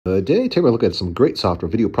Today, take a look at some great software,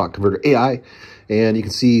 VideoProc Converter AI, and you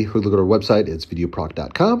can see, if we look at our website, it's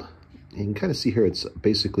VideoProc.com. You can kind of see here, it's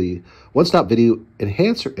basically one-stop video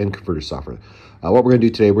enhancer and converter software. What we're going to do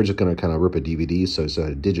today, we're just going to kind of rip a DVD, so it's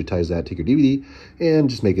digitize that, take your DVD, and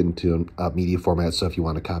just make it into a media format, so if you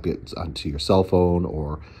want to copy it onto your cell phone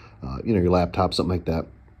or your laptop, something like that.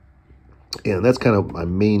 And that's kind of my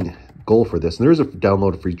main goal for this. And there is a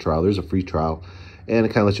download free trial. There's a free trial. And it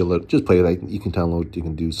kind of lets you just play it. You can download, you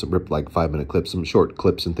can do some rip like 5-minute clips, some short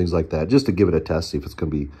clips and things like that, just to give it a test, see if it's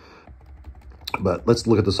going to be. But let's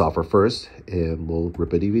look at the software first, and we'll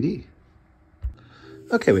rip a DVD.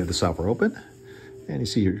 Okay, we have the software open, and you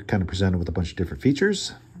see you're kind of presented with a bunch of different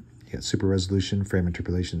features. You got super resolution, frame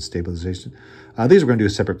interpolation, stabilization. These we're going to do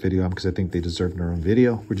a separate video on because I think they deserve their own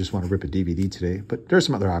video. We just want to rip a DVD today, but there's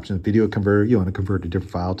some other options. Video converter, you want to convert a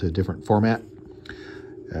different file to a different format.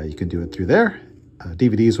 You can do it through there.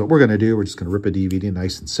 DVDs, what we're going to do, we're just going to rip a DVD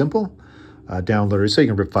nice and simple. Downloader, so you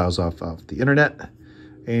can rip files off the internet.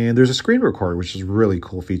 And there's a screen recorder, which is a really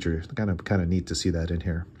cool feature. Kind of neat to see that in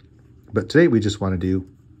here. But today we just want to do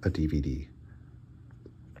a DVD.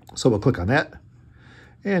 So we'll click on that.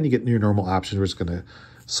 And you get your normal options. We're just going to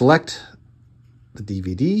select the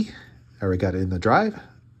DVD. I already got it in the drive.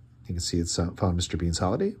 You can see it's found Mr. Bean's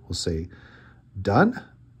Holiday. We'll say done.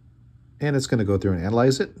 And it's going to go through and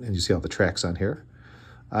analyze it. And you see all the tracks on here.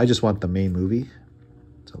 I just want the main movie,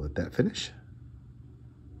 so let that finish.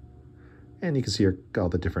 And you can see all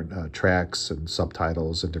the different tracks and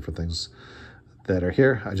subtitles and different things that are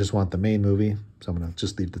here. I just want the main movie, so I'm going to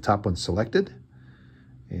just leave the top one selected.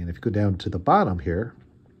 And if you go down to the bottom here,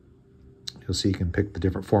 you'll see you can pick the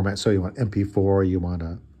different formats. So you want MP4, you want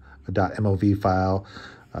a .mov file,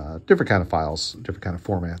 different kind of files, different kind of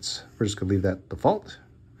formats. We're just going to leave that default.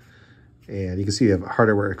 And you can see you have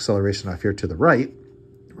hardware acceleration off here to the right.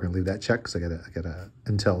 We're going to leave that checked because I got a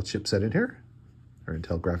Intel chipset in here, or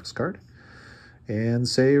Intel graphics card, and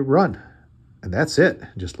say run. And that's it.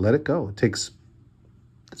 Just let it go. This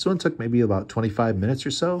one took maybe about 25 minutes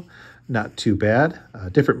or so. Not too bad.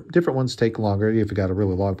 Different ones take longer if you got a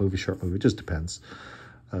really long movie, short movie. It just depends.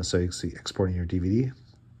 So you can see exporting your DVD.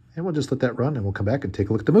 And we'll just let that run, and we'll come back and take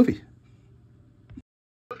a look at the movie.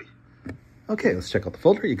 Okay, let's check out the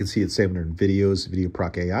folder. You can see it's saved under videos,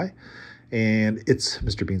 VideoProc AI. And it's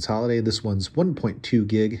Mr. Bean's Holiday. This one's 1.2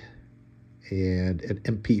 gig and an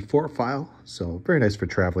MP4 file. So very nice for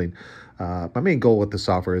traveling. My main goal with the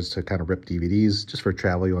software is to kind of rip DVDs just for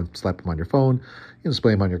travel. You want to slap them on your phone, you can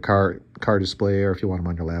display them on your car display, or if you want them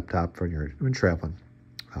on your laptop when traveling.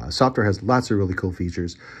 Software has lots of really cool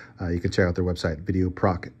features. You can check out their website,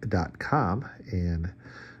 VideoProc.com, and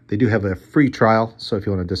they do have a free trial, so if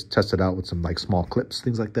you want to just test it out with some small clips,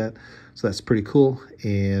 things like that. So that's pretty cool.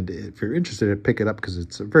 And if you're interested, pick it up because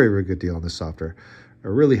it's a very, very good deal on this software. I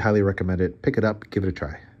really highly recommend it. Pick it up, give it a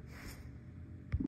try.